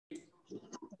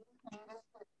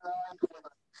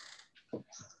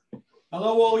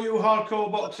Hello, all you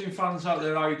hardcore boxing fans out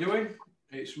there. How you doing?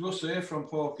 It's Russ here from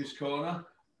Porkys Corner.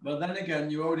 But then again,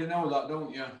 you already know that,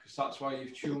 don't you? Because that's why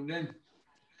you've tuned in.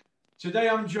 Today,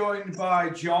 I'm joined by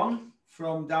John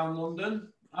from down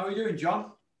London. How are you doing,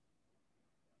 John?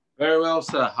 Very well,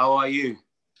 sir. How are you?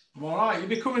 I'm all right. You're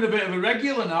becoming a bit of a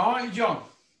regular now, aren't you, John?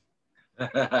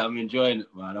 I'm enjoying it,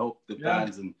 man. I hope the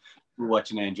fans and people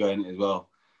watching are enjoying it as well.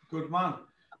 Good man.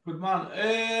 Good man.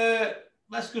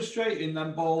 Let's go straight in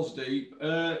then, balls deep.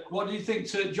 What do you think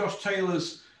to Josh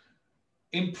Taylor's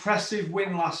impressive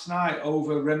win last night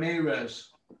over Ramirez?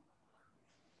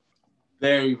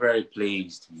 Very, very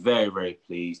pleased. Very, very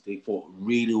pleased. He fought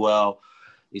really well.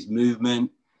 His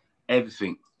movement,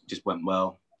 everything just went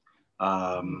well.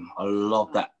 I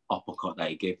love that uppercut that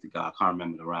he gave the guy. I can't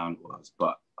remember the round it was,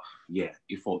 but yeah,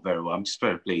 he fought very well. I'm just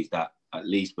very pleased that at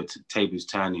least the table's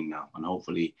turning now, and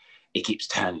hopefully it keeps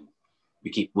turning.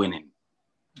 We keep winning.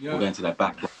 Yeah. We're going to that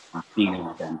back feeling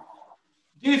again.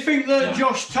 Do you think that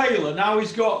Josh Taylor, now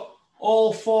he's got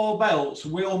all 4 belts,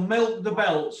 will milk the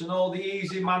belts and all the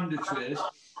easy mandatories,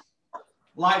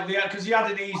 because he had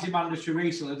an easy mandatory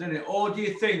recently, didn't it? Or do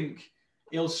you think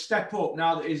he'll step up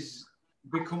now that he's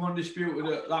become undisputed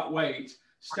at that weight,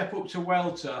 step up to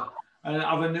welter and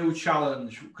have a new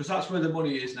challenge? Because that's where the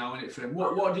money is now, isn't it, for him?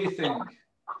 What do you think?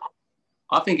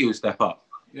 I think he will step up.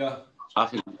 Yeah. I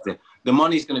think the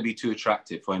money's going to be too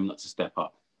attractive for him not to step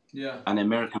up. Yeah. And the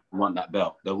Americans want that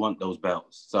belt. They want those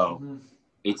belts. So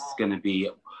it's going to be...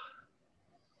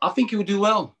 I think he will do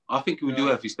well. I think he will do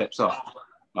well if he steps up.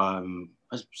 I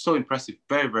was so impressive.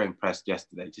 Very, very impressed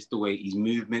yesterday. Just the way his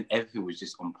movement, everything was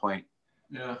just on point.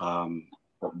 Yeah.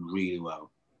 But really well.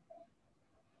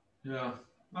 Yeah.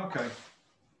 Okay.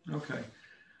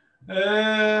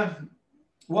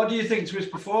 What do you think to his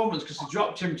performance? Because he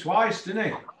dropped him twice, didn't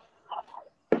he?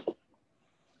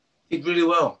 He did really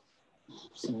well.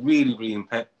 Really, really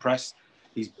impressed.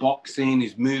 His boxing,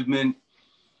 his movement.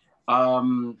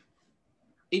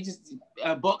 He just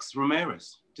boxed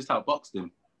Ramirez. Just outboxed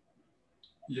him.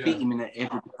 Yeah. Beat him in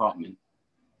every department.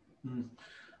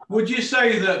 Would you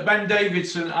say that Ben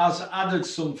Davidson has added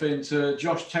something to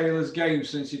Josh Taylor's game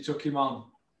since he took him on?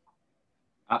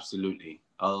 Absolutely.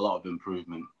 A lot of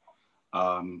improvement.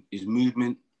 His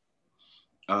movement,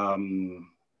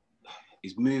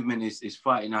 his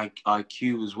fighting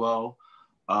IQ as well.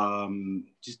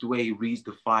 Just the way he reads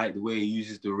the fight, the way he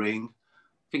uses the ring.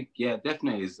 I think,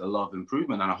 definitely is a lot of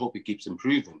improvement, and I hope he keeps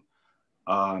improving.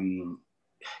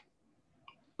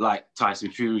 Like Tyson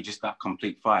Fury, just that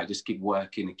complete fight. Just keep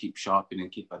working and keep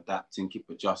sharpening, keep adapting, keep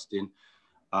adjusting.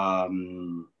 I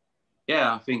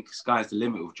think sky's the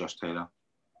limit with Josh Taylor.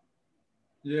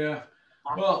 Yeah.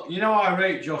 Well, you know, I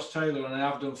rate Josh Taylor, and I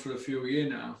have done for a few years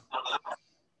now.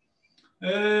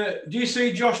 Do you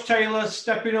see Josh Taylor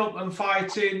stepping up and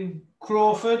fighting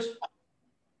Crawford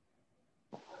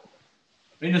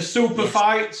in a super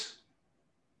fight?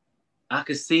 I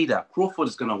can see that. Crawford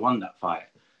is going to want that fight.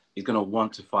 He's going to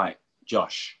want to fight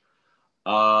Josh.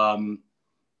 Crawford,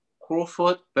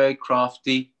 very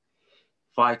crafty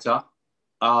fighter.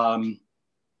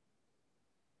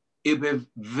 It'll be a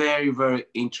very, very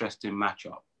interesting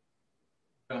matchup.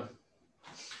 Yeah.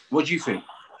 What do you think?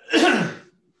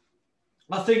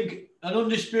 I think an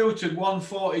undisputed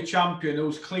 140 champion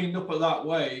who's cleaned up at that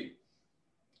weight,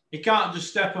 he can't just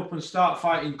step up and start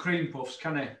fighting cream puffs,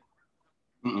 can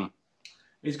he?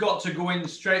 He's got to go in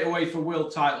straight away for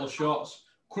world title shots.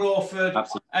 Crawford,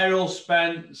 Errol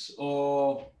Spence,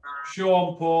 or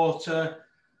Sean Porter.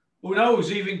 Who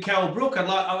knows? Even Kell Brook.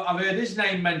 I've heard his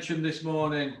name mentioned this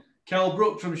morning. Kell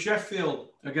Brook from Sheffield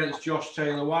against Josh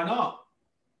Taylor. Why not?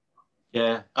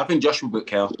 Yeah, I think Josh will beat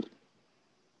Kell.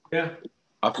 Yeah.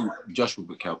 I think Josh will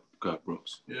beat Kell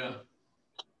Brooks. Yeah.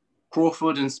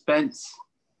 Crawford and Spence,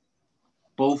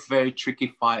 both very tricky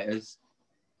fighters.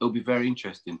 It'll be very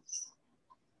interesting.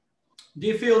 Do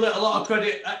you feel that a lot of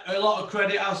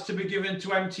credit has to be given to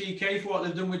MTK for what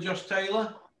they've done with Josh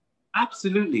Taylor?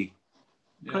 Absolutely.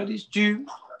 Yeah. Credit's due.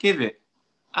 Give it.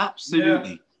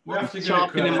 Absolutely. Yeah, we have to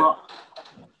sharpen him up.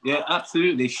 Yeah,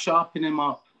 absolutely. Sharpen him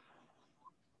up.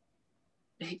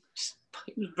 He was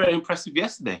very impressive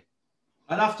yesterday.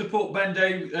 I'd have to put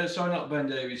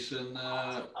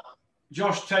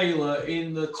Josh Taylor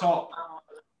in the top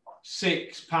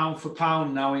 6 pound for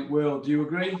pound now in the world. Do you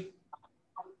agree?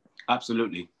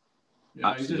 Absolutely. Yeah,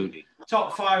 absolutely.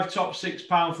 Top 5, top 6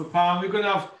 pound for pound. We're going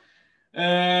to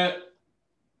have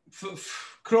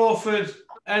Crawford,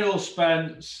 Errol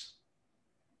Spence,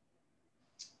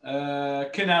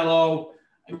 Canelo.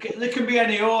 There can be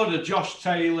any order. Josh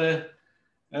Taylor,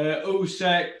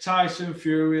 Usyk, Tyson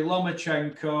Fury,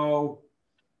 Lomachenko.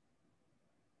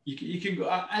 You can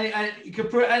go. You can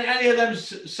put any of them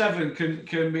 7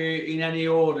 can be in any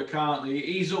order, can't they?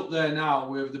 He's up there now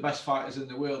with the best fighters in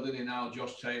the world, isn't he now,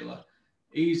 Josh Taylor?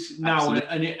 He's now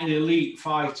an elite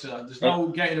fighter. There's no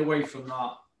getting away from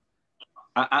that.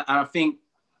 I think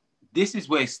this is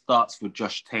where it starts for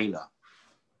Josh Taylor.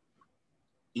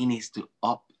 He needs to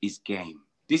up his game.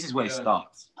 This is where it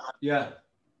starts. Yeah.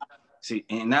 See,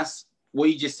 and that's what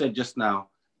you just said just now.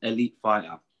 Elite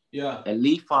fighter. Yeah.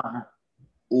 Elite fighter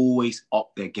always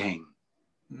up their game.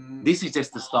 This is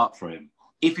just the start for him.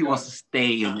 If he wants to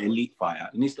stay an elite fighter,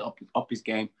 he needs to up his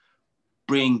game,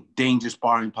 bring dangerous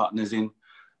sparring partners in.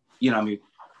 You know what I mean?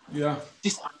 Yeah.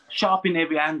 Just sharpen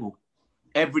every angle,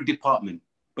 every department.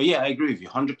 But yeah, I agree with you,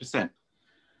 100%.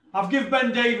 I've given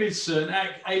Ben Davidson,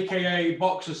 aka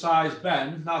Boxer Size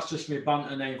Ben, that's just my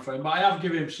banter name for him, but I have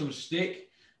given him some stick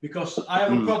because I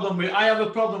have a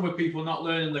problem with people not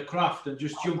learning the craft and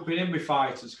just jumping in with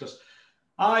fighters. Because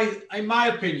in my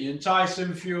opinion,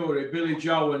 Tyson Fury, Billy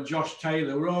Joe, and Josh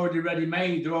Taylor were already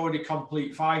ready-made. They're already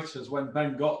complete fighters when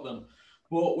Ben got them.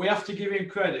 But we have to give him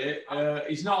credit.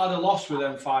 He's not had a loss with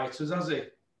them fighters, has he?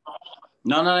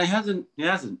 No, he hasn't. He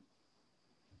hasn't.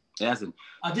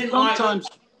 I didn't sometimes.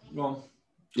 Go on.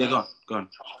 Yeah, go on.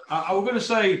 I was going to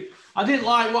say, I didn't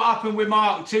like what happened with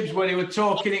Mark Tibbs when he was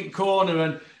talking in corner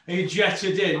and he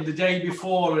jetted in the day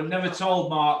before and never told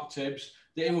Mark Tibbs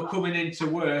that he was coming into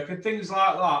work and things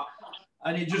like that.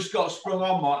 And he just got sprung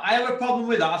on. I have a problem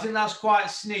with that. I think that's quite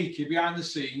sneaky behind the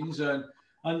scenes and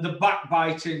the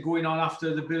backbiting going on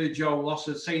after the Billy Joe loss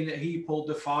and saying that he pulled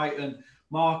the fight and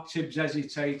Mark Tibbs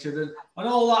hesitated and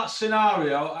all that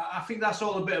scenario. I think that's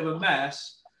all a bit of a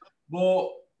mess. But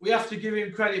we have to give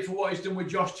him credit for what he's done with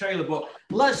Josh Taylor. But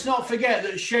let's not forget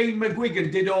that Shane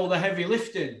McGuigan did all the heavy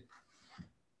lifting.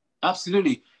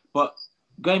 Absolutely. But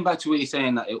going back to what you're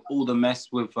saying, that all the mess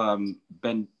with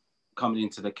Ben coming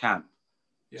into the camp,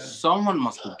 someone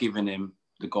must have given him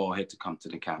the go-ahead to come to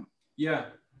the camp. Yeah.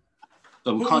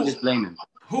 So we can't just blame him.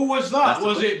 Who was that?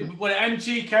 Was it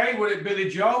MTK? Was it Billy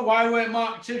Joe? Why weren't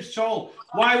Mark Tibbs told?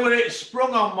 Why were it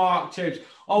sprung on Mark Tibbs?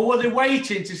 Or were they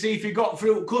waiting to see if he got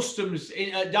through customs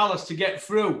at Dallas to get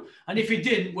through? And if he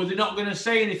didn't, were they not going to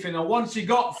say anything? Or once he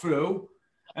got through,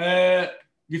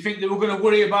 you think they were going to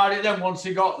worry about it then once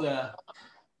he got there?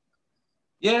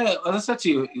 Yeah, as I said to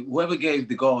you, whoever gave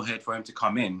the go-ahead for him to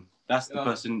come in, that's the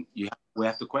person we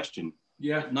have to question.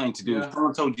 Yeah. Nothing to do. If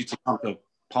someone told you to come to a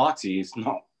party, it's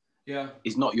not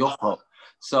your fault.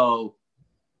 So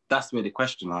that's where the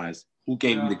question lies. Who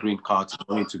gave him the green card to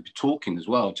be talking as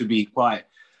well, to be quite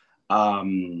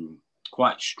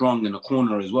strong in the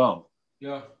corner as well?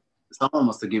 Yeah. Someone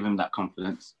must have given him that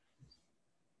confidence.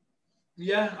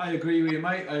 Yeah, I agree with you,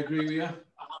 mate. I agree with you.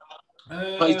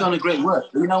 But he's done a great work.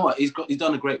 You know what? He's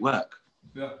done a great work.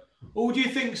 Yeah. Who do you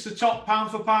think's the top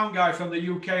pound-for-pound guy from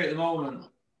the UK at the moment?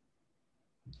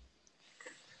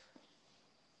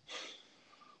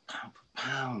 Pound for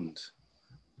pound.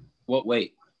 What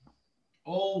weight?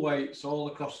 All weights, all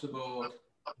across the board.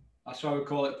 That's why we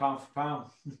call it pound for pound.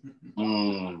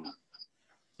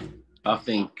 I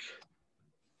think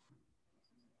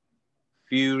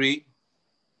Fury,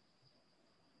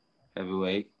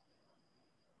 heavyweight.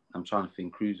 I'm trying to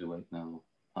think cruiserweight now,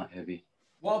 not heavy.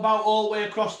 What about all the way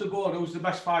across the board? Who's the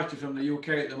best fighter from the UK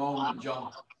at the moment,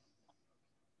 John?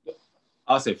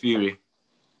 I'll say Fury.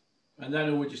 And then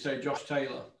who would you say? Josh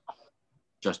Taylor?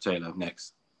 Josh Taylor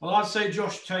next. Well, I'd say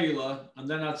Josh Taylor, and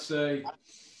then I'd say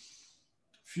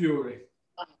Fury.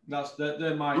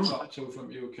 They're my top two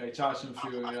from UK. Tyson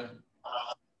Fury, yeah.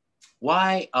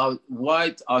 Why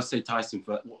I'll say Tyson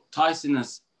first. Tyson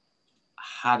has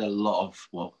had a lot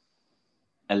of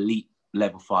elite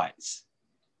level fights.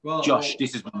 Well, Josh,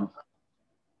 this is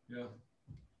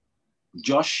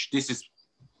Josh, this is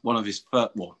one of his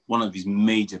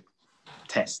major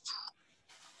tests.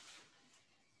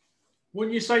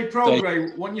 Wouldn't you say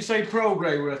Prograis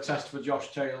were a test for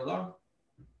Josh Taylor, though?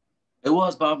 It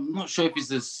was, but I'm not sure if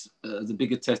it's as a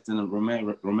bigger test than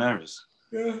Ramirez.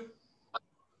 Yeah,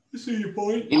 I see your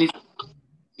point.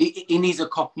 He needs a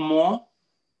couple more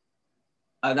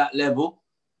at that level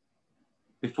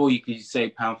before you could say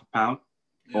pound for pound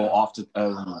or after.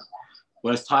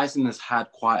 Whereas Tyson has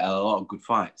had quite a lot of good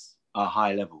fights at a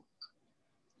high level.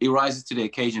 He rises to the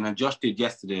occasion, and Josh did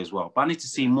yesterday as well. But I need to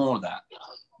see more of that.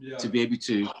 Yeah. To be able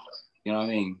to, you know what I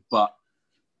mean? But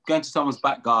going to someone's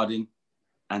back garden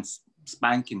and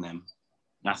spanking them,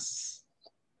 that's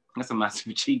a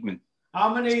massive achievement.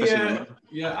 How many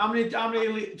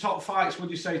top fights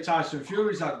would you say Tyson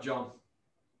Fury's had, John?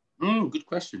 Good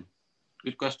question.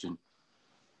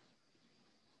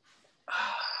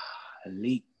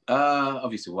 Elite.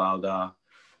 Obviously Wilder,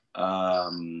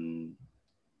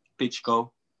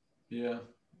 Klitschko. Yeah,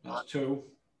 that's 2.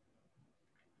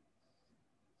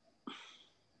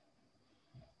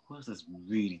 Who else has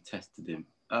really tested him?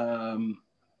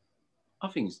 I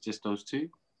think it's just those 2.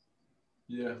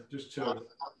 Yeah, just 2.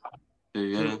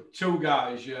 Yeah. 2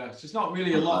 guys, yeah. So it's not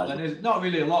really a lot then, is it? Not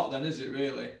really a lot then, is it,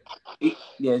 really?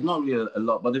 Yeah, it's not really a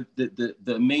lot. But the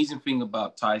amazing thing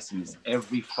about Tyson is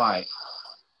every fight,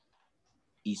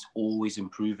 he's always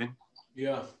improving.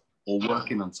 Yeah. Or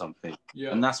working on something.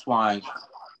 Yeah. And that's why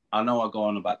I know I go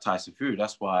on about Tyson Fury.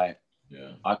 That's why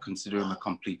I consider him a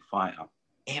complete fighter.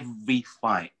 Every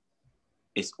fight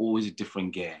is always a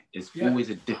different gear. It's always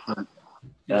a different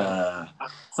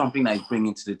something that he's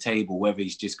bringing to the table, whether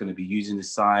he's just going to be using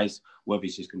his size, whether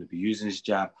he's just going to be using his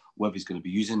jab, whether he's going to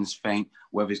be using his feint,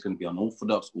 whether he's going to be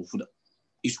unorthodox.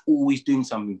 He's always doing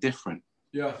something different.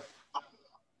 Yeah.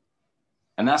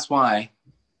 And that's why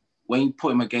when you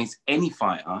put him against any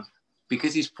fighter,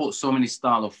 because he's fought so many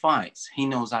style of fights, he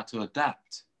knows how to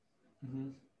adapt. Mm-hmm.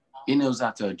 He knows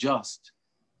how to adjust.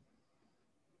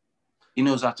 He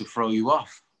knows how to throw you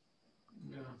off.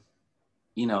 Yeah.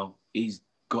 You know, he's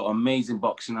got amazing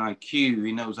boxing IQ.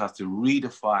 He knows how to read a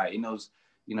fight. He knows,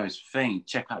 his feint.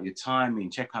 Check out your timing.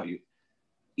 Check out your,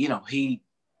 and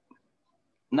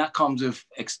that comes with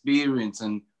experience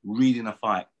and reading a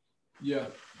fight. Yeah.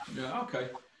 Yeah. Okay.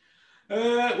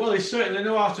 Well, he certainly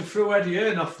knew how to throw Eddie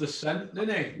Hearn off the scent,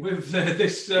 didn't he? With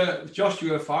this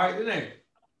Joshua fight, didn't he?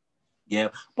 Yeah,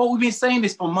 but we've been saying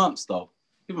this for months, though.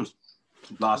 It was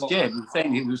last year. We were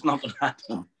saying it was not going to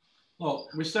happen. Well,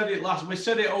 we said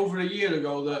it over a year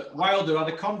ago that Wilder had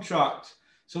a contract,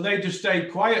 so they just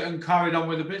stayed quiet and carried on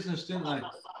with the business, didn't they?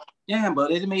 Yeah, but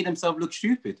they made themselves look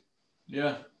stupid.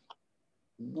 Yeah.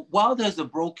 Wilder's a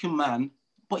broken man,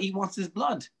 but he wants his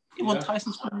blood. He wants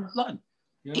Tyson's blood.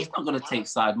 Yeah. He's not going to take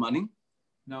side money.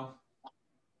 No.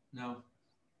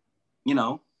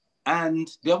 And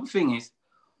the other thing is,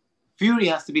 Fury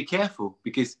has to be careful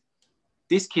because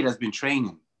this kid has been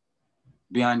training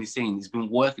behind the scenes. He's been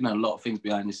working on a lot of things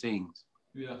behind the scenes.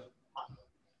 Yeah.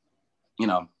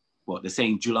 They're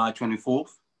saying July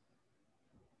 24th.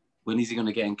 When is he going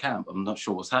to get in camp? I'm not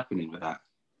sure what's happening with that.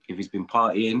 If he's been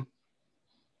partying.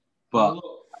 But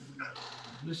well, look,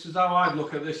 this is how I'd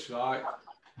look at this, right?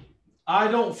 I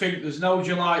don't think there's no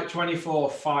July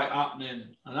 24th fight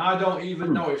happening. And I don't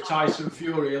even know if Tyson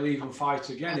Fury will even fight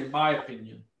again, in my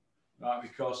opinion. Right,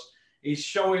 because he's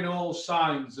showing all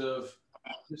signs of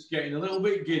just getting a little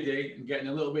bit giddy and getting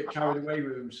a little bit carried away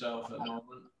with himself at the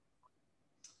moment.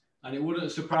 And it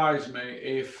wouldn't surprise me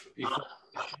if he fought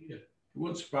this year. It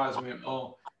wouldn't surprise me at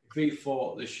all if he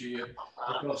fought this year,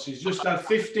 because he's just had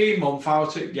 15 months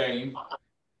out at game.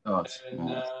 Oh,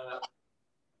 and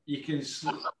you can,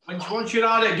 once you're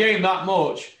out at game that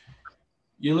much,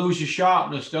 you lose your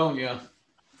sharpness, don't you?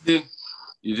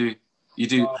 You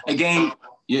do. Again,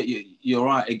 you're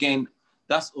right. Again,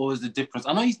 that's always the difference.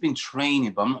 I know he's been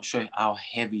training, but I'm not sure how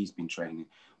heavy he's been training.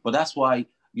 But that's why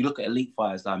you look at elite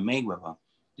fighters like Mayweather.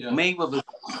 Yeah. Mayweather's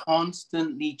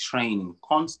constantly training,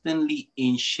 constantly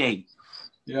in shape.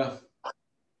 Yeah.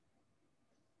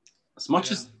 As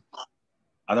much as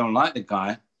I don't like the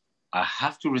guy, I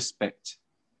have to respect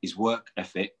his work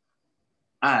ethic,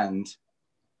 and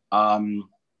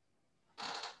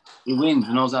he wins.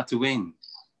 He knows how to win.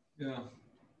 Yeah.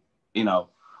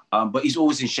 But he's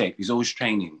always in shape. He's always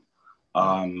training.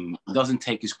 He doesn't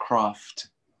take his craft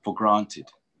for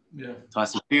granted. Yeah.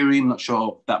 Tyson Fury, I'm not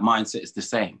sure that mindset is the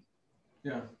same.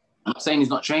 Yeah. I'm not saying he's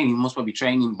not training. He must probably be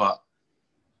training, but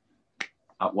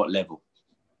at what level?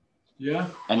 Yeah.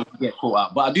 And he get caught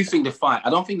out. But I do think I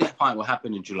don't think the fight will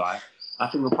happen in July. I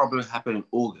think it will probably happen in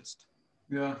August.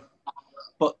 Yeah.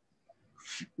 But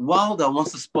Wilder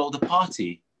wants to spoil the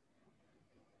party.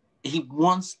 He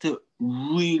wants to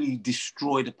really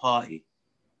destroy the party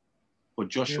for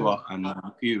Joshua and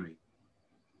Fury.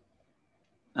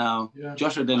 Now,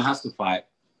 Joshua then has to fight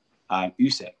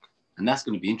Usyk, and that's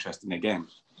going to be interesting again.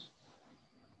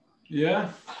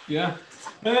 Yeah.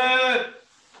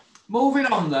 Moving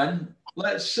on then,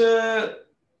 let's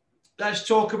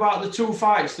talk about the 2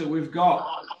 fights that we've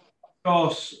got. Of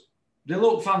course, they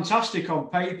look fantastic on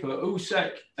paper.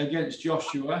 Usyk against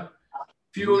Joshua,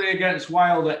 Fury against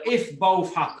Wilder. If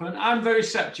both happen, I'm very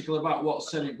sceptical about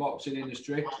what's said in boxing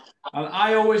industry, and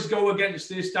I always go against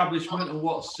the establishment and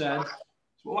what's said.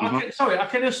 I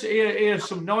can just hear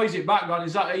some noisy background.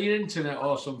 Is that your internet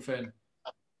or something?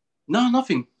 No,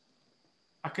 nothing.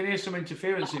 I can hear some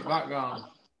interference in the background.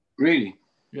 Really?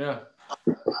 Yeah.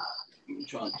 Let me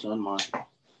try and turn mine.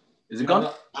 Is it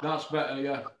gone? That's better,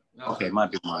 yeah. Okay,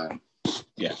 might be mine.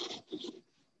 Yeah.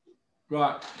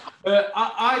 Right.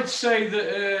 I'd say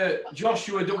that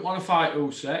Joshua don't want to fight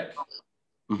Usyk.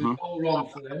 There's no wrong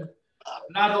for him.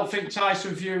 And I don't think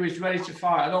Tyson Fury is ready to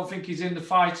fight. I don't think he's got the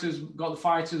fighter's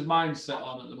mindset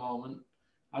on at the moment.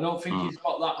 I don't think he's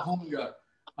got that hunger.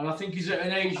 And I think he's at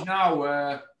an age now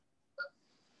where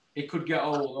he could get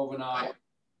old overnight.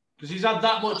 Because he's had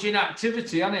that much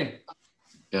inactivity, hasn't he?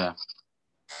 Yeah.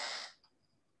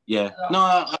 Yeah.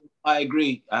 No, I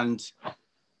agree. And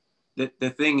the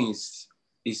thing is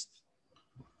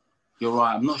you're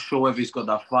right. I'm not sure whether he's got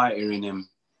that fighter in him,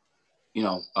 you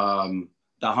know,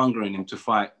 that hunger in him to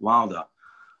fight Wilder.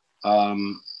 But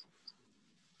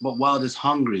Wilder's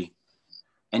hungry.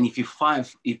 And if you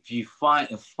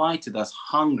fight a fighter that's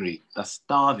hungry, that's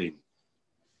starving,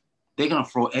 they're gonna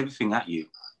throw everything at you.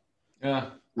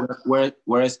 Yeah.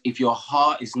 Whereas if your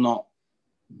heart is not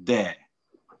there,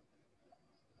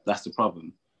 that's the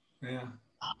problem. Yeah.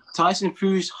 Tyson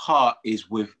Fury's heart is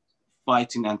with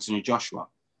fighting Anthony Joshua.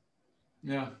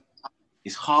 Yeah.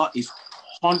 His heart is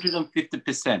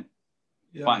 150%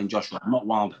 fighting Joshua, not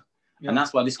Wilder. Yeah. And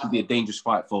that's why this could be a dangerous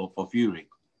fight for Fury.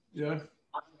 Yeah.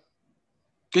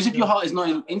 Because if your heart is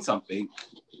not in something,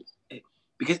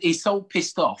 because he's so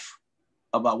pissed off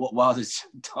about what Wilder's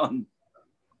done,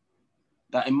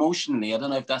 that emotionally, I don't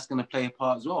know if that's going to play a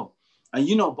part as well. And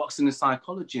you know, boxing is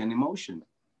psychology and emotion.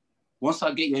 Once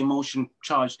I get your emotion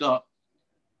charged up,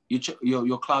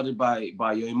 you're clouded by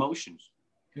your emotions.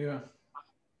 Yeah.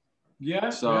 Yeah,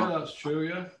 so, yeah, that's true,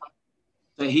 yeah.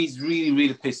 So he's really,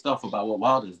 really pissed off about what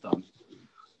Wilder's done.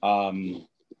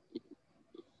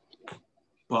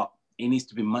 But he needs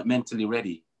to be mentally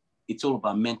ready. It's all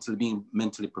about being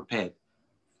mentally prepared.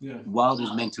 Yeah.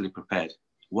 Wilder's mentally prepared.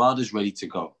 Wilder's ready to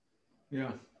go.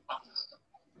 Yeah.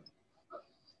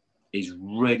 He's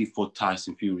ready for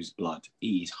Tyson Fury's blood.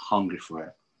 He is hungry for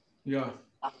it. Yeah.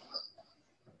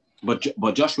 But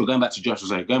Joshua, going back to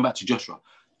Joshua.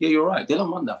 Yeah, you're right. They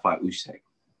don't want that fight, Usyk.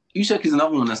 Usyk is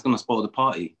another one that's going to spoil the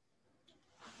party.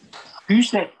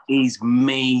 Usyk is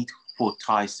made for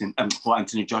for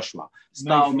Anthony Joshua.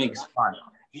 Style makes fight.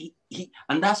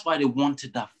 And that's why they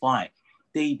wanted that fight.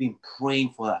 They've been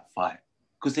praying for that fight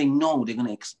because they know they're going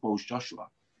to expose Joshua.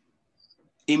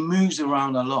 It moves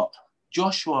around a lot.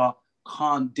 Joshua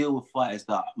can't deal with fighters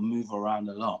that move around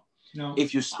a lot. No.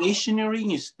 If you're stationary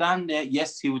and you stand there,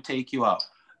 yes, he will take you out.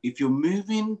 If you're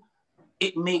moving,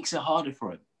 it makes it harder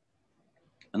for him.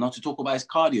 And not to talk about his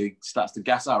cardio, he starts to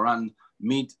gas out around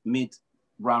mid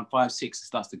round 5, 6,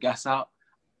 starts to gas out.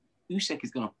 Usyk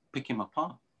is going to pick him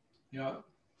apart. Yeah.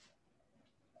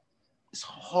 It's a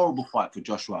horrible fight for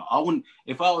Joshua. I wouldn't,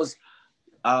 if I was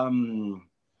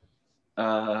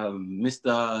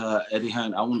Mr. Eddie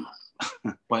Hearn, I wouldn't,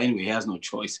 but anyway, he has no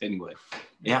choice anyway.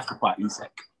 He has to fight Usyk.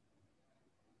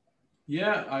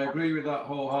 Yeah, I agree with that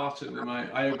wholeheartedly, mate.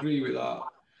 I agree with that.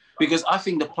 Because I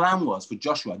think the plan was for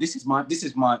Joshua, this is my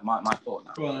thought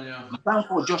now. Well, yeah. The plan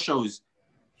for Joshua was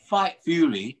fight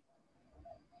Fury,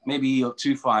 maybe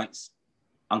 2 fights,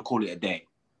 and call it a day.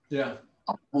 Yeah.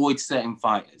 Avoid certain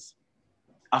fighters.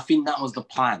 I think that was the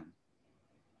plan.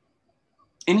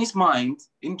 In his mind,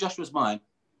 in Joshua's mind,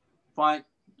 fight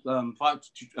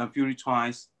Fury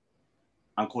twice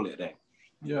and call it a day.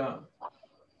 Yeah.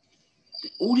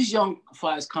 All these young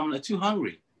fighters coming are too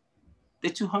hungry.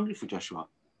 They're too hungry for Joshua.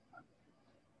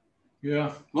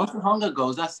 Yeah. Once the hunger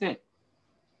goes, that's it.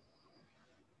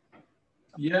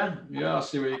 Yeah, I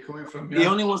see where you're coming from. Yeah. He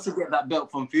only wants to get that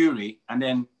belt from Fury and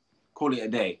then call it a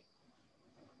day.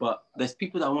 But there's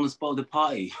people that want to spoil the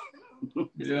party.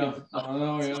 Yeah, I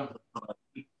know,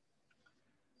 yeah.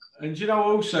 And you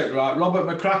know Usyk, right? Robert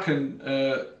McCracken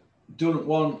doesn't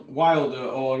want Wilder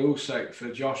or Usyk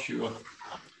for Joshua.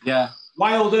 Yeah.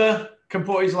 Wilder can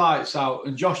put his lights out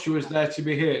and Joshua's there to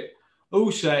be hit.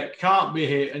 Usyk can't be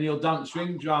hit and he'll dance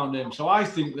rings around him. So I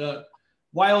think that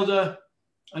Wilder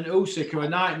and Usyk are a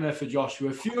nightmare for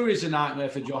Joshua. Fury's a nightmare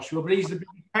for Joshua, but he's the big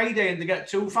payday and they get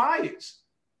 2 fights.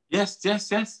 Yes.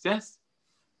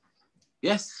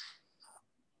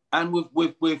 And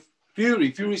with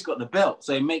Fury, Fury's got the belt,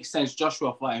 so it makes sense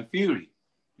Joshua fighting Fury.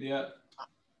 Yeah.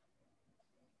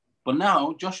 But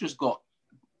now Joshua's got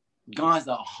guys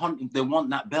that are hunting, they want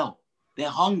that belt. They're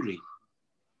hungry.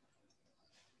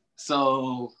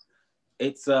 So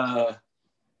it's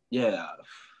yeah.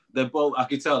 They're both, I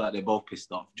can tell that they're both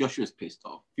pissed off. Joshua's pissed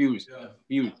off. Fury's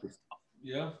pissed off.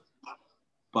 Yeah.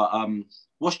 But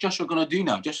what's Joshua gonna do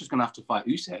now? Joshua's gonna have to fight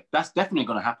Usyk. That's definitely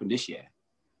gonna happen this year.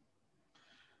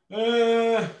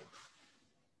 Yeah,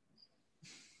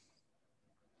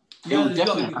 it's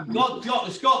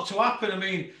got to happen. I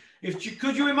mean,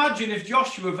 could you imagine if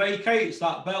Joshua vacates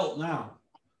that belt now?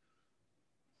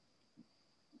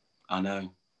 I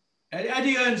know.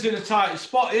 Eddie Hearn's in a tight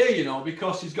spot here, you know,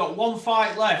 because he's got one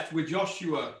fight left with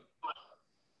Joshua.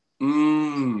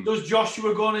 Does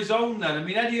Joshua go on his own then? I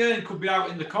mean, Eddie Hearn could be out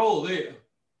in the cold here.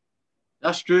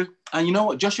 That's true. And you know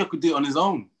what? Joshua could do it on his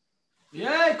own.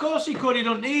 Yeah, of course he could. He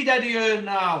don't need Eddie Hearn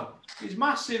now. He's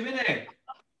massive, isn't he?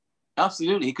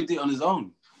 Absolutely. He could do it on his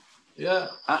own. Yeah.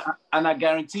 And I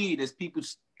guarantee you there's people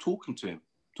talking to him,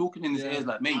 talking in his ears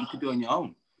like, mate, you could do it on your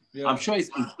own. Yeah. I'm sure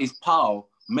his pal,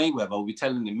 Mayweather, will be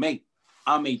telling him, mate,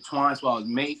 I made twice what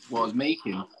I was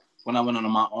making when I went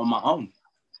on my own.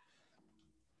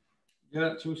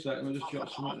 Yeah, 2 seconds. I'll just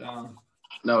jot something down.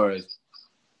 No worries.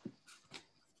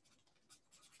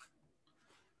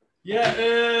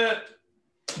 Yeah,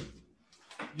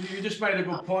 you just made a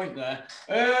good point there.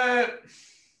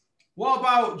 What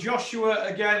about Joshua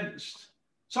against...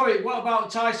 Sorry, what about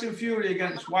Tyson Fury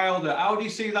against Wilder? How do you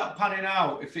see that panning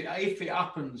out if it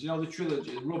happens? You know, the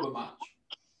trilogy, the rubber match.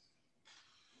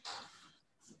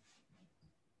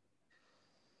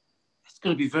 It's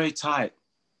going to be very tight.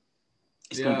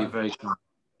 It's going to be very tight.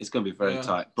 It's going to be very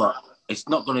tight. But it's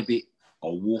not going to be a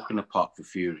walk in the park for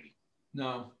Fury.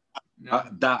 No.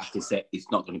 That I can say it's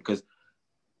not going to, because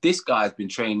this guy has been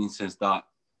training since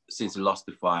he lost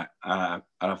the fight. And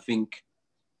I think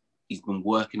he's been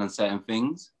working on certain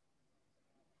things.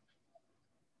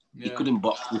 Yeah. He couldn't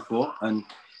box before. And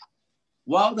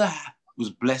Wilder was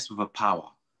blessed with a power.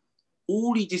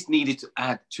 All he just needed to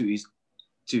add to his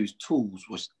tools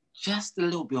was just a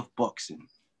little bit of boxing.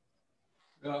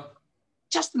 Yeah.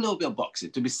 Just a little bit of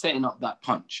boxing to be setting up that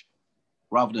punch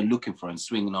rather than looking for and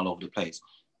swinging all over the place.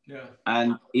 Yeah.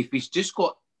 And if he's just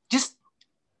got just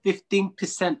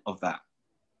 15% of that,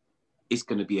 it's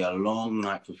going to be a long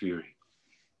night for Fury.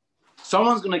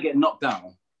 Someone's going to get knocked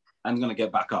down and going to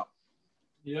get back up.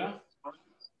 Yeah.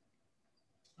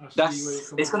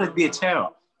 It's going to be a tear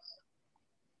up.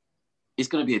 It's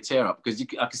going to be a tear up because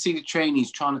I can see the trainer.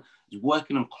 He's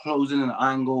working on closing an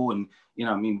angle, and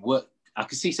I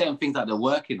can see certain things that they're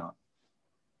working on.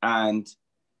 And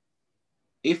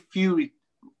if Fury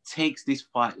takes this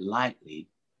fight lightly,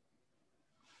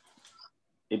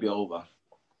 it'll be over.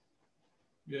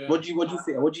 Yeah. What do you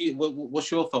think?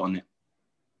 What's your thought on it?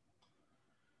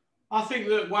 I think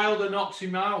that Wilder knocks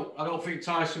him out. I don't think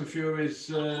Tyson Fury's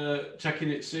taking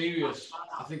it serious.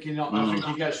 I think he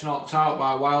gets knocked out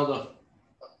by Wilder.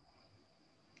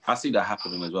 I see that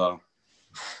happening as well.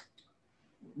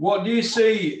 What do you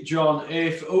see, John,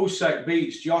 if Usyk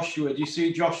beats Joshua? Do you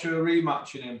see Joshua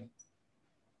rematching him?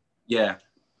 Yeah.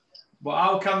 But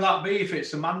how can that be if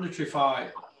it's a mandatory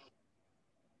fight?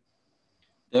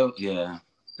 Yeah.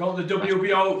 Don't the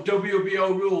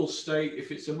WBO rules state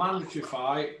if it's a mandatory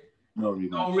fight, no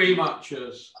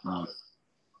rematches? No.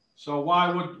 So why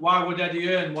would Eddie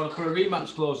Hearn want to put a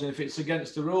rematch clause in if it's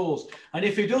against the rules? And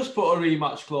if he does put a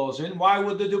rematch clause in, why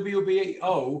would the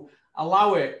WBO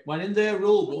allow it when in their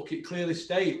rule book it clearly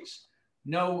states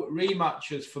no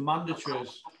rematches for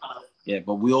mandatories? Yeah,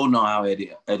 but we all know how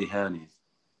Eddie Hearn is.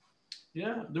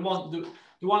 Yeah, they want to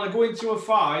go into a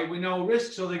fight with no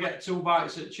risk, so they get 2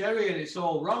 bites at cherry, and it's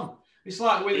all wrong. It's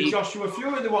like with Joshua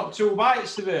Fury; they want 2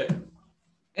 bites of it.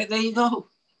 There you go.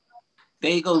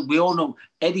 There you go. We all know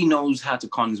Eddie knows how to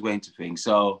con his way into things.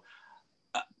 So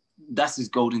that's his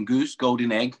golden goose,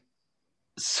 golden egg.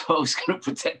 So he's going to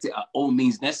protect it at all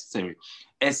means necessary.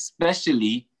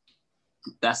 Especially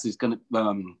that's going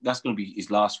to be his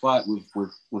last fight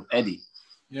with Eddie.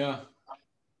 Yeah.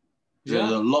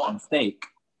 There's a lot at stake.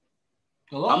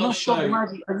 I'm not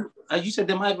sure. As you said,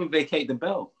 they might even vacate the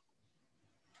belt.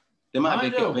 They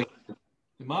might do.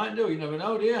 They might do. You never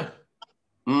know, do you?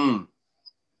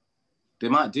 They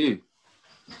might do.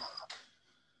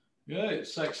 Yeah,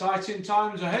 it's exciting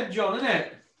times ahead, John, isn't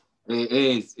it? It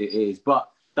is.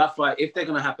 But that fight, if they're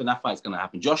going to happen, that fight's going to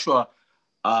happen. Joshua,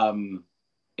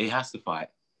 he has to fight.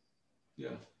 Yeah.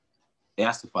 He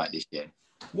has to fight this year.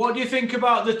 What do you think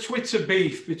about the Twitter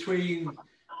beef between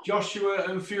Joshua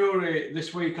and Fury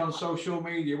this week on social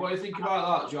media? What do you think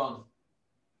about that, John?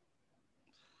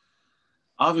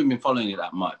 I haven't been following it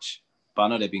that much, but I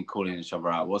know they've been calling each other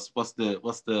out. What's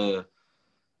the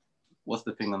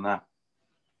thing on that?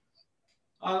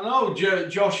 I don't know.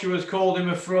 Joshua's called him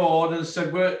a fraud and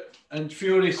said, and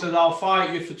Fury said, "I'll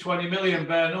fight you for 20 million,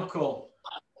 bare knuckle."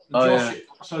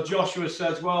 So Joshua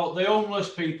says, "Well, the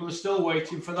homeless people are still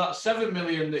waiting for that 7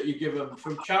 million that you give them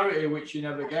from charity, which you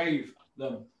never gave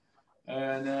them."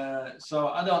 And so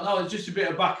I don't know. It's just a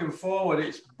bit of back and forward.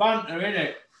 It's banter,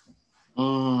 innit?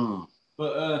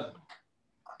 But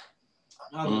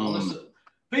I don't know. Listen,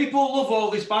 people love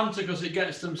all this banter because it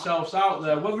gets themselves out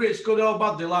there. Whether it's good or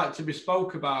bad, they like to be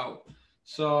spoke about.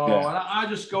 So and I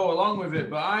just go along with it.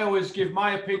 But I always give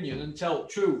my opinion and tell the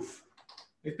truth.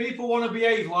 If people want to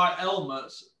behave like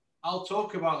helmets, I'll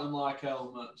talk about them like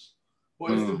helmets.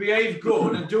 But if they behave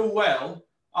good and do well,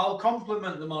 I'll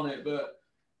compliment them on it. But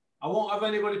I won't have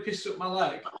anybody piss up my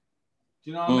leg. Do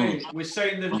you know what I mean? We're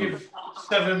saying they give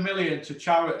 7 million to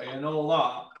charity and all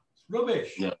that. It's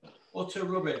rubbish. Yeah. Utter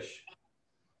rubbish.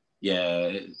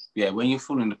 Yeah. When you're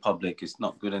fooling the public, it's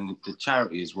not good. And the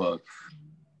charity as well.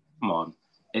 Come on.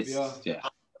 It's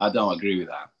I don't agree with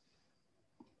that.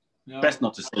 Yeah. Best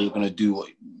not to say you're going to do what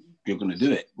you're going to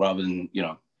do it, rather than,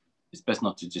 it's best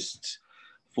not to just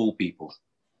fool people.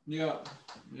 Yeah.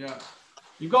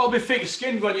 You've got to be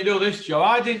thick-skinned when you do this, Joe.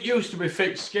 I didn't used to be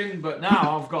thick-skinned, but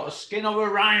now I've got the skin of a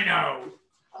rhino.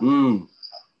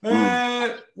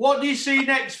 What do you see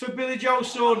next for Billy Joe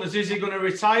Saunders? Is he going to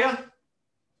retire?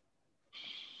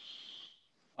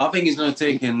 I think he's going to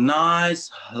take a nice,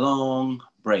 long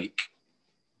break.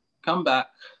 Come back,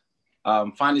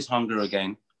 find his hunger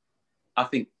again. I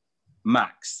think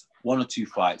max 1 or 2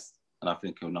 fights, and I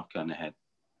think he'll knock you on the head.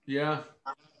 Yeah.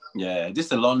 Yeah,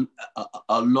 just a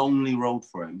lonely road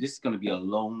for him. This is going to be a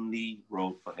lonely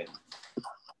road for him.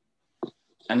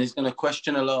 And he's going to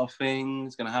question a lot of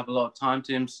things, going to have a lot of time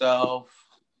to himself.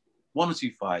 1 or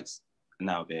 2 fights, and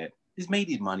that'll be it. He's made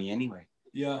his money anyway.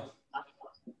 Yeah.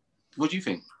 What do you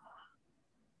think?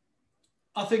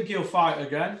 I think he'll fight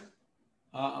again.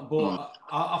 But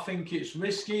I think it's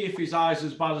risky if his eye's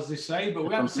as bad as they say. But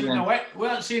we haven't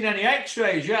seen any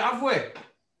X-rays yet, have we?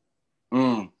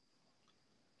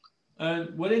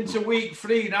 And we're into week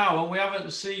 3 now, and we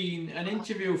haven't seen an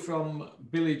interview from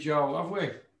Billy Joe, have we?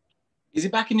 Is he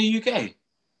back in the UK?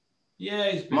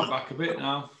 Yeah, he's been back a bit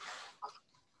now.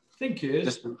 I think he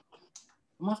is.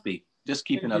 Must be. Just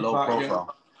keeping a low profile.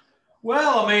 Yeah.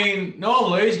 Well, I mean,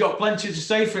 normally he's got plenty to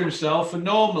say for himself, and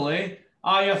normally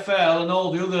IFL and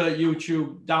all the other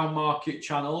YouTube down market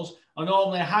channels are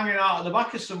normally hanging out at the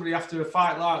back of somebody after a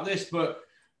fight like this, but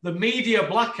the media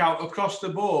blackout across the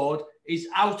board is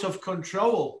out of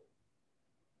control.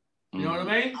 You know what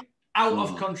I mean? Out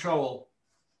of control.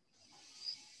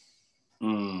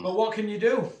 But what can you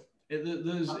do?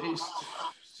 It's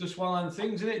just one of them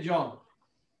things, isn't it, John?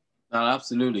 No,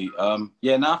 absolutely. I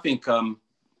think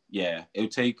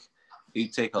it'll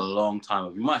take a long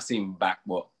time. We might see him back.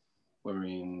 We're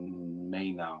in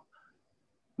May now.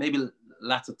 Maybe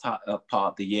latter part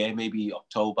of the year, maybe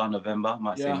October, November.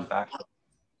 Might see him back.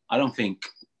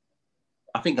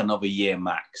 I think another year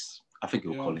max. I think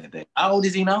he'll call it a day. How old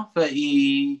is he now?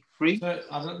 33?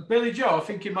 Billy Joe, I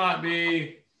think he might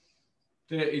be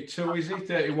 32, is he?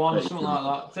 31, something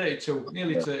like that. 32,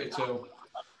 nearly 32.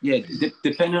 Yeah,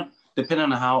 depending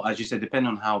on how, as you said,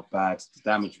 depending on how bad the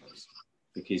damage was.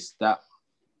 Because that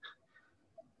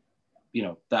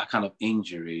kind of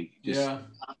injury,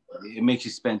 it makes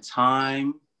you spend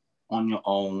time on your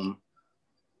own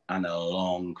and a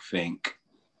long think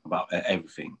about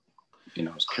everything.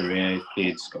 His career,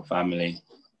 kids, got family,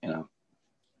 Do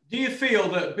you feel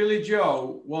that Billy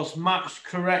Joe was matched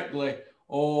correctly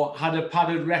or had a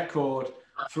padded record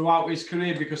throughout his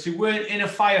career? Because he weren't in a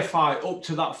firefight up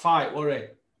to that fight, were he?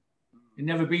 He'd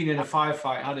never been in a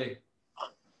firefight, had he?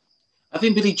 I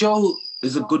think Billy Joe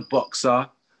is a good boxer,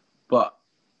 but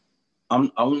I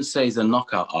wouldn't say he's a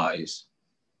knockout artist.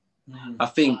 I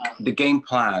think the game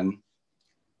plan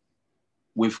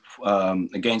with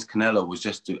against Canelo was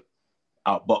just to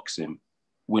outbox him,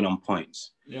 win on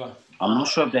points. Yeah. I'm not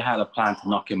sure if they had a plan to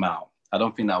knock him out. I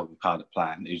don't think that would be part of the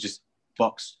plan. It was just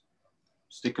box,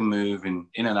 stick and move, and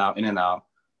in and out,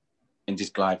 and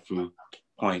just glide through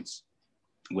points,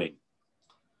 win.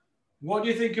 What do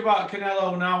you think about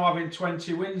Canelo now having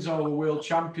 20 wins over world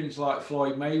champions like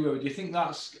Floyd Mayweather? Do you think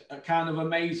that's kind of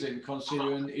amazing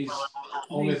considering he's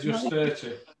only just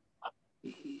 30?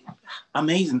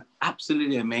 Amazing,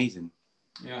 absolutely amazing.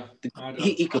 Yeah,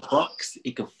 he could box,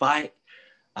 he could fight.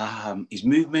 His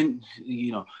movement,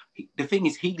 the thing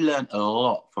is, he learned a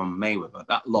lot from Mayweather.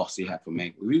 That loss he had from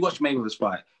Mayweather. If you watch Mayweather's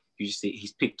fight, you just see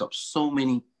he's picked up so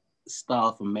many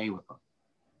styles from Mayweather.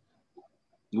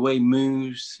 The way he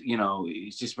moves,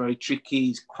 he's just very tricky.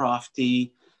 He's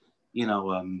crafty.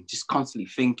 Just constantly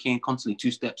thinking, constantly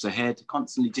 2 steps ahead,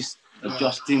 constantly just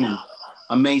adjusting. And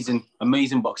amazing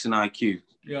boxing IQ.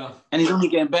 Yeah, and he's only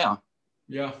getting better.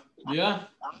 Yeah,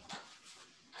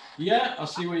 I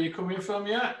see where you're coming from,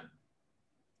 yeah.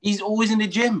 He's always in the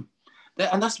gym.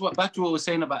 And that's back to what we're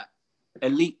saying about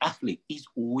elite athlete. He's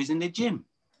always in the gym.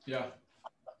 Yeah.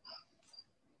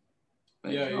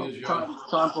 Yeah, he is,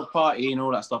 time for party and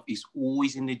all that stuff. He's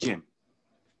always in the gym.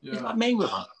 Yeah. It's like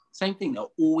Mayweather. Same thing. They're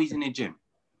always in the gym.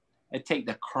 They take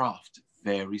their craft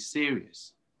very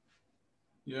serious.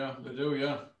 Yeah, they do.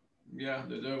 Yeah, yeah,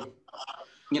 they do.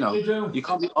 You know, They do. you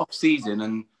can't be off season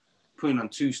and putting on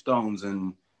 2 stones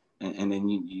and then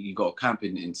you got a camp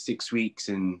in 6 weeks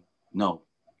and no,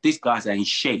 these guys are in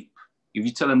shape. If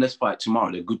you tell them let's fight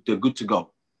tomorrow, they're good. They're good to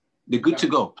go. They're good to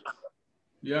go.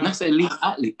 Yeah. And that's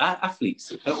elite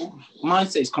athletes. Their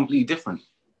mindset is completely different.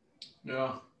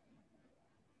 Yeah.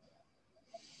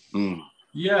 Mm.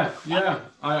 Yeah, yeah.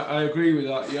 I agree with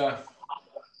that. Yeah.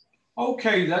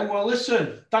 Okay then. Well,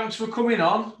 listen. Thanks for coming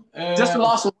on. Just the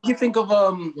last one. What do you think of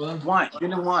White?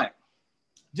 Dylan White.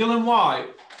 Dylan White.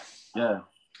 Yeah.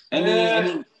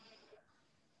 Any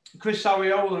Chris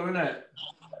Ariola, isn't it?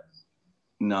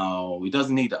 No, he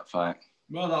doesn't need that fight.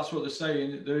 Well, that's what they're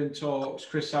saying. They're in talks.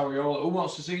 Chris Ariola. Who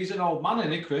wants to see? He's an old man,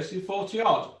 isn't he, Chris? He's 40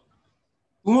 odd.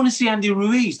 We want to see Andy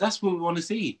Ruiz. That's what we want to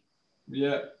see.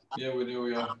 Yeah. Yeah, we do,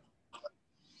 yeah.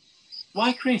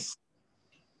 Why Chris?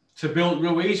 To build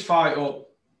Ruiz fight up.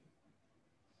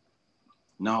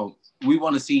 No, we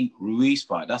want to see Ruiz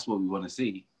fight. That's what we want to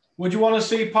see. Would you want to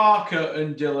see Parker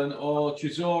and Dylan or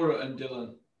Chisora and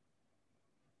Dylan?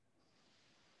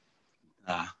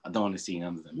 Nah, I don't want to see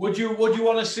none of them. Would you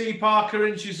want to see Parker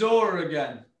and Chisora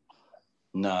again?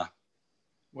 Nah.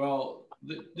 Well,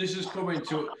 this is coming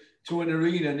to an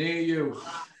arena near you.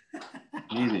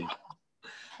 Really?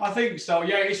 I think so.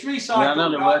 Yeah, it's recycled. Yeah, I know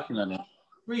they're working on it.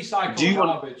 Recycled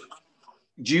garbage.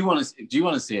 Do you want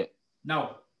to see it?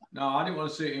 No, I didn't want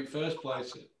to see it in first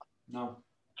place. No.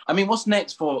 I mean, what's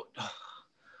next for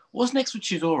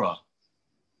Chisora?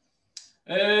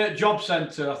 Job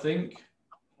centre, I think,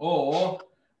 or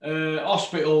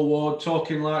hospital ward,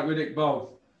 talking like Riddick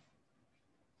Bowe.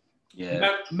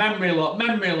 Yeah. Memory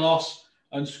loss,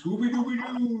 and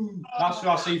Scooby-Dooby-Doo. That's what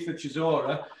I see for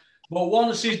Chisora. But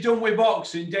once he's done with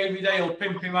boxing, David A will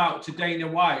pimp him out to Dana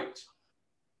White.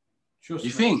 Trust me.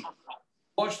 You think?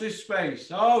 Watch this space.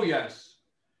 Oh, yes.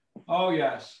 Oh,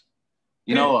 yes.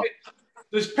 You know what?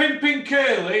 There's pimping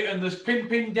Curly and there's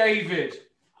pimping David.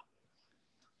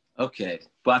 Okay.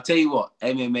 But I tell you what,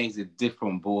 MMA is a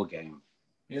different ball game.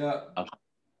 Yeah. A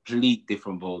complete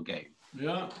different ball game.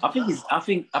 Yeah. I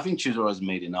think Chisora's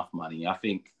made enough money. I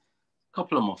think a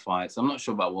couple of more fights. I'm not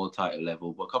sure about world title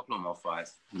level, but a couple of more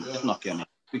fights. Just knock him out.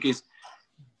 Because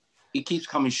he keeps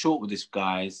coming short with these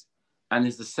guys, and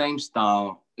it's the same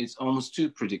style. It's almost too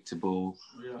predictable.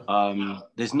 Yeah.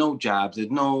 There's no jabs.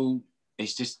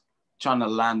 It's just trying to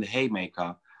land the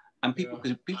haymaker, and people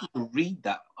can read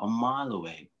that a mile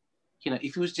away. You know,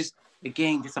 if it was just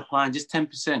applying just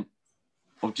 10%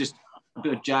 of just a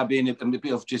bit of jabbing and a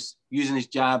bit of just using his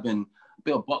jab and a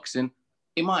bit of boxing,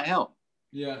 it might help.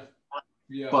 Yeah.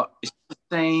 Yeah. But it's the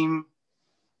same,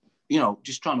 you know,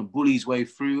 just trying to bully his way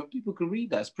through, and people can read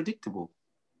that. It's predictable.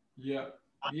 Yeah.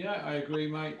 Yeah, I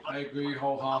agree, mate. I agree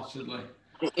wholeheartedly.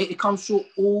 It comes short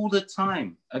all the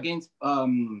time. Against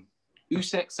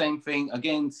Usyk, same thing.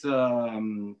 Against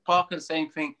Parker, same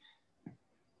thing.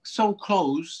 So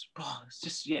close, but it's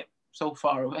just, so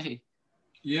far away.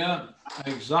 Yeah,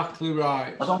 exactly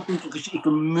right. I don't think he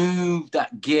can move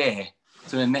that gear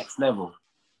to the next level.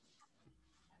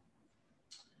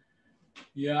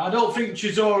 Yeah, I don't think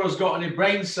Chisora's got any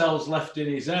brain cells left in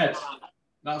his head.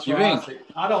 That's what I think.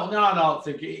 I don't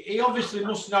think. He obviously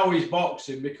must know he's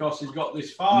boxing because he's got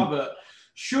this far, but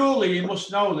surely he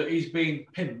must know that he's being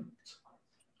pimped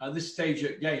at this stage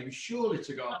of the game. Surely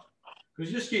to God.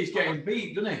 Because he just keeps getting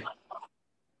beat, doesn't he?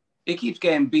 He keeps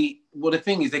getting beat. Well, the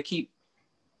thing is, they keep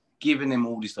giving him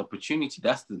all this opportunity.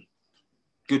 That's the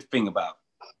good thing about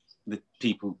the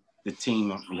people, the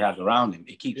team he has around him.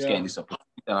 He keeps getting this opportunity.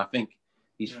 And I think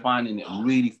he's finding it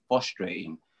really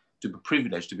frustrating to be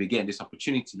privileged to be getting this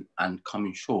opportunity and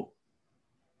coming short.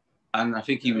 And I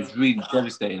think he was really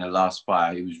devastated in the last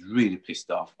fight. He was really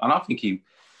pissed off. And I think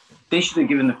they should have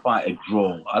given the fight a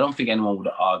draw. I don't think anyone would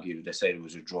have argued if they said it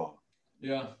was a draw.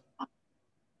 Yeah.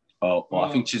 Well, I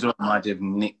think Chisora might have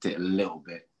nicked it a little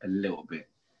bit.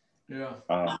 Yeah.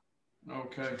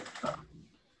 Okay.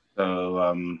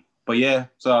 So, but yeah,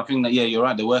 so I think that, you're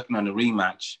right. They're working on a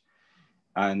rematch.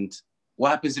 And what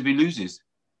happens if he loses?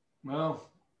 Well,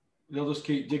 they'll just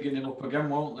keep digging him up again,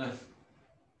 won't they?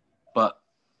 But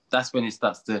that's when he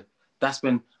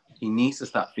needs to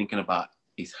start thinking about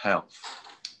his health.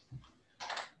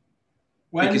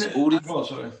 Because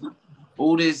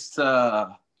all these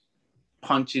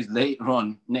punches later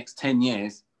on, next 10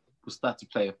 years, will start to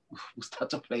play up.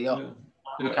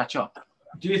 We'll catch up.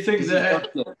 Do you think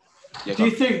that? Do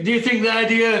you think that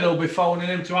Eddie Hearn will be phoning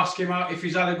him to ask him out if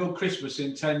he's had a good Christmas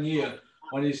in 10 years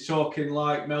when he's talking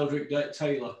like Meldrick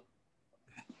Taylor?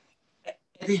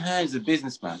 Eddie Hearn's a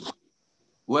businessman.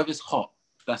 Whoever's hot,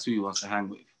 that's who he wants to hang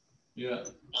with. Yeah.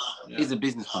 He's a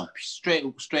businessman,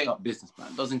 straight up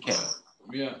businessman. Doesn't care.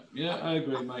 Yeah. I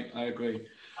agree, mate. I agree.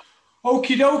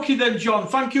 Okie dokie then, John.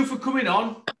 Thank you for coming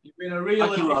on. You've been a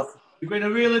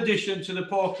real addition to the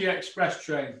Porky Express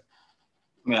train.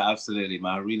 Yeah, absolutely,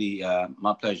 man. Really,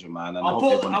 my pleasure, man. And I'm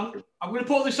going to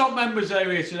put this on members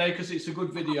area today because it's a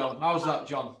good video. How's that,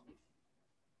 John?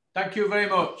 Thank you very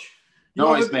much. No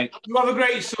worries, mate. You have a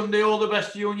great Sunday. All the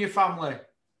best to you and your family.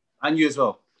 And you as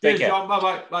well. Take care. John.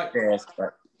 Bye-bye. Bye. Yes, bye.